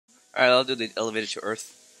Alright, I'll do the elevator to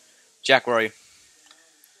Earth. Jack, where are you?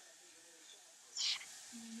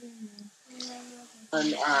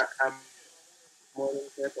 I'm more than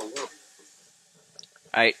careful.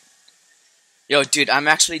 Alright. Yo, dude, I'm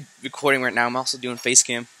actually recording right now. I'm also doing face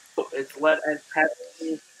cam. It's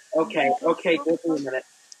okay, give me a minute.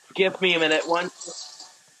 Give me a minute. Want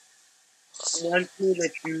me to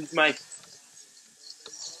choose my.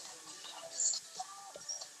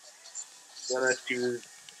 Gonna choose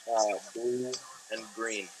blue and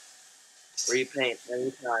green. Repaint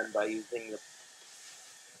anytime by using the.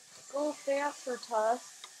 Go faster, Tusk.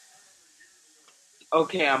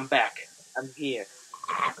 Okay, I'm back. I'm here.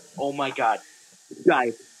 Oh my god,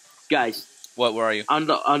 guys. What, where are you? On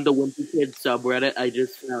the Wimpy Kid subreddit, I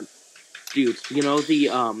just found. Dude, you know the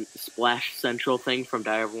Splash Central thing from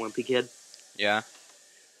Diary of a Wimpy Kid? Yeah.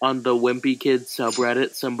 On the Wimpy Kid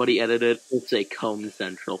subreddit, somebody edited it's a Cone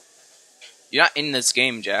Central. You're not in this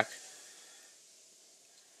game, Jack.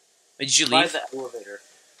 Did you By leave? the elevator.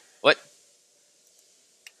 What?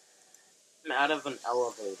 I'm out of an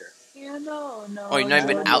elevator. Yeah, no. Oh, you're not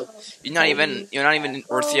even out. You're not even in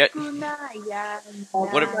Earth yet.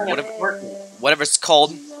 Whatever it's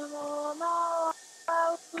called.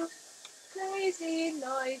 Crazy,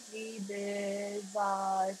 noisy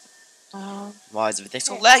bizarre. Why is everything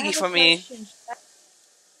so Hey, laggy for me?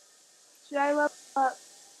 Should I level up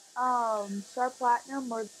Star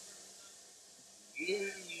Platinum or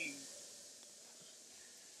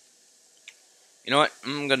You know what?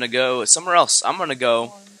 I'm gonna go somewhere else. I'm gonna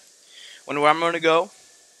go. Wonder where I'm gonna go?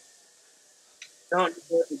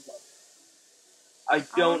 I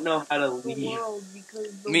don't know how to leave.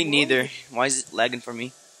 Me neither. Why is it lagging for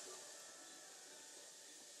me?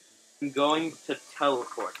 I'm going to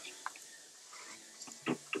teleport.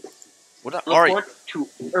 What are you? Teleport to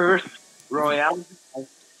Earth, Royale.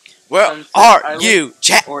 Where Sunset are Island, you,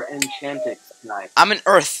 Jack? Or Enchanted Sky. I'm in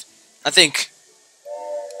Earth, I think.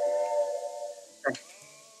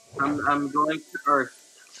 I'm going to Earth.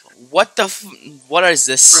 What the what is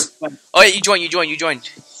this? Oh, yeah, you joined.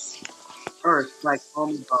 Earth, like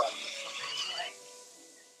home God.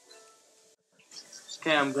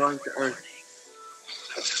 Okay, I'm going to Earth.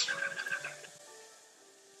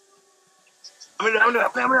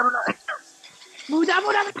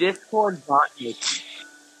 Discord bot me.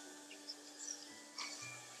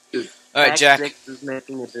 Alright, Jack. Is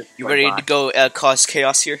making a Discord You ready to go cause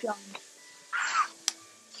chaos here?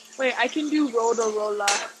 Wait, I can do Rotorola.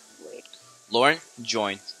 Wait. Lauren,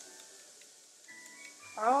 join.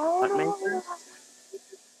 Oh,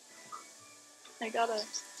 I gotta.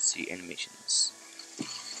 See animations.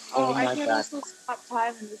 Oh, I can also stop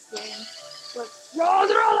time in this game. Look,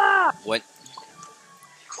 Rotorola! What?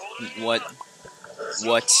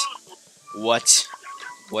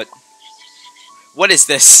 What is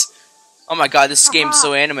this? Oh my god, this game's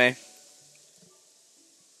so anime.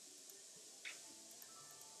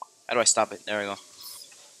 How do I stop it? There we go.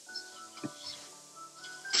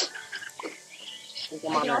 I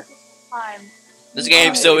can also stop time. This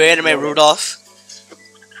game's so anime, Rudolph.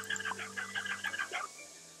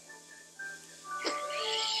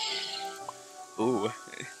 Ooh.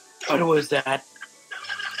 What was that?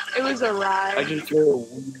 It was a ride. I just heard.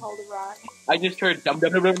 It's called a ride. I just heard. Dum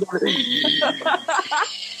dum dum dum dum.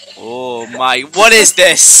 Oh my, what is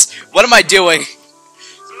this? What am I doing?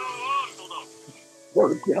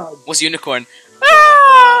 Oh god. What's unicorn?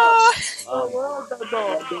 Ah!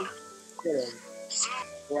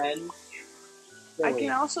 Friends. I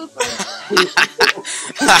can also throw.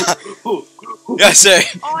 Yes, sir.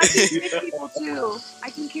 Oh, I can kick people too. I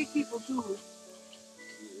can kick people too.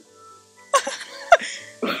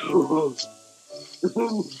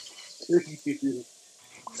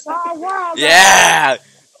 Yeah.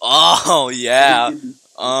 Oh yeah.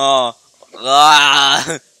 Oh.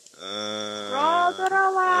 Ah.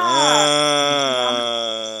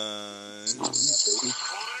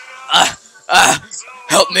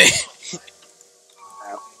 Help me.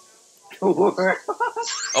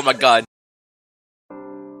 Oh my god.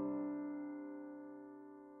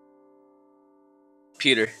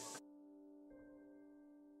 Peter.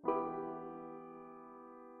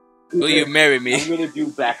 Will you marry me? I'm gonna do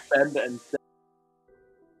backbend and.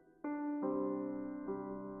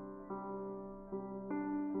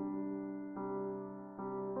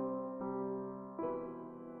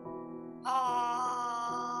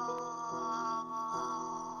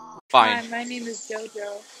 Fine. Hi, my name is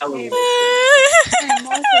JoJo. Hello. Hey, I'm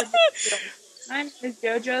also JoJo. My name is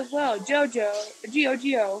JoJo as well. JoJo.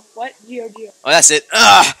 Geo. What? Geo. Oh, that's it.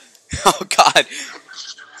 Ah! Oh god.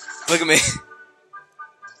 Look at me.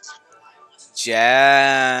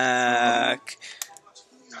 Jack.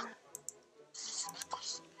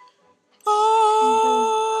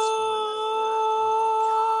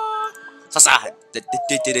 Sasa.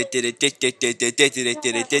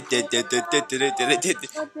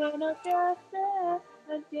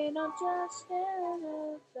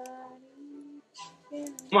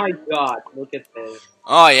 My God, look at this.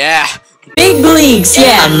 Oh yeah. Big leagues,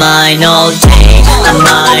 yeah. I'm mine all day, I'm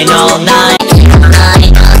mine all night. I'm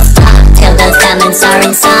mine non-stop till the diamonds are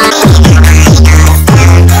inside.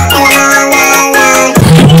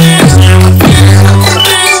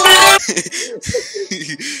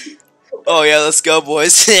 Oh yeah, let's go,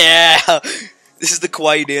 boys. Yeah. This is the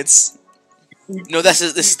kawaii dance. No, this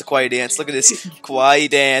is the kawaii dance. Look at this kawaii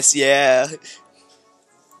dance. Yeah.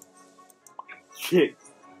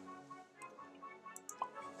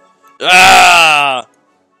 Ah.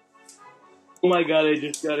 Oh my God, I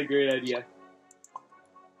just got a great idea.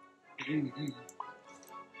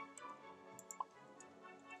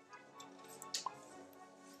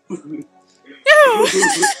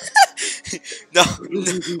 No,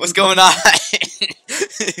 what's going on?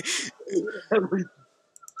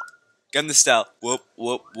 Gangnam style. Whoop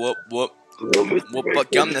whoop whoop whoop. Whoop a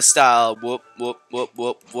Gangnam style. Whoop whoop whoop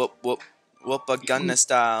whoop whoop whoop. Whoop a Gangnam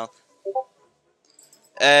style.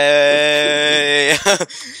 Hey.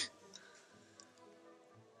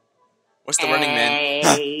 What's the running man?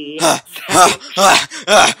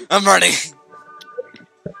 I'm running.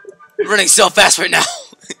 I'm running so fast right now.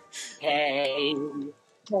 Hey,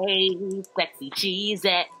 hey, sexy cheese,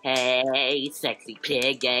 hey, sexy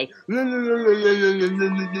piggy.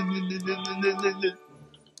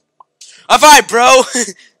 High five, bro.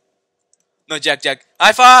 No, Jack.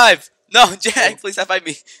 High five. No, Jack, please high five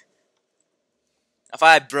me. High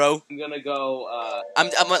five, bro. I'm gonna go.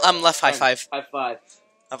 I'm left. High five. High five.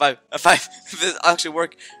 High five. High five. This actually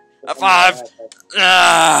work. High five.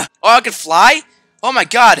 Ah. Oh, I can fly. Oh my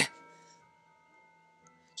God.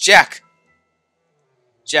 Jack.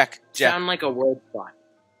 Sound like a robot.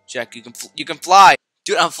 Jack, you can fly.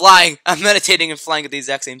 Dude, I'm flying. I'm meditating and flying at the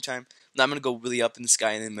exact same time. Now I'm gonna go really up in the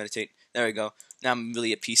sky and then meditate. There we go. Now I'm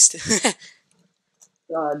really at peace.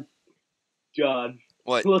 John.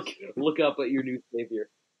 What? Look up at your new savior.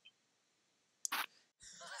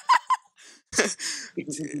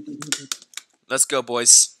 Let's go,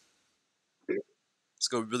 boys. Let's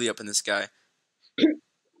go really up in the sky.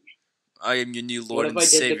 I am your new Lord and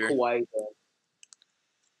Savior. The kawaii dance?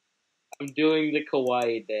 I'm doing the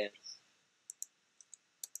kawaii dance.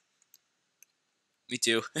 Me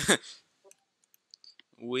too.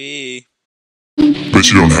 We.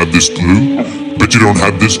 Bet you don't have this blue. Bet you don't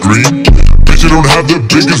have this green. Bet you don't have the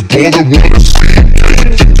biggest ball that wanna see. Yeah,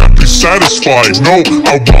 you think I'd be satisfied? No,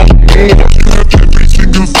 I want more. You have every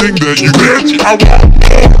single thing that you get. I want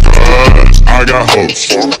more. 'Cause I got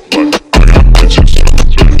hoes. I got bitches.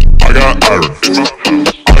 I got iron.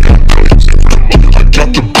 I got millions. I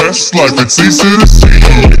got the best life, it's easy to see.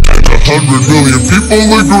 And 100 million people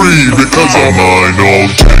agree because I'm mine all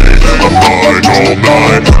day. I'm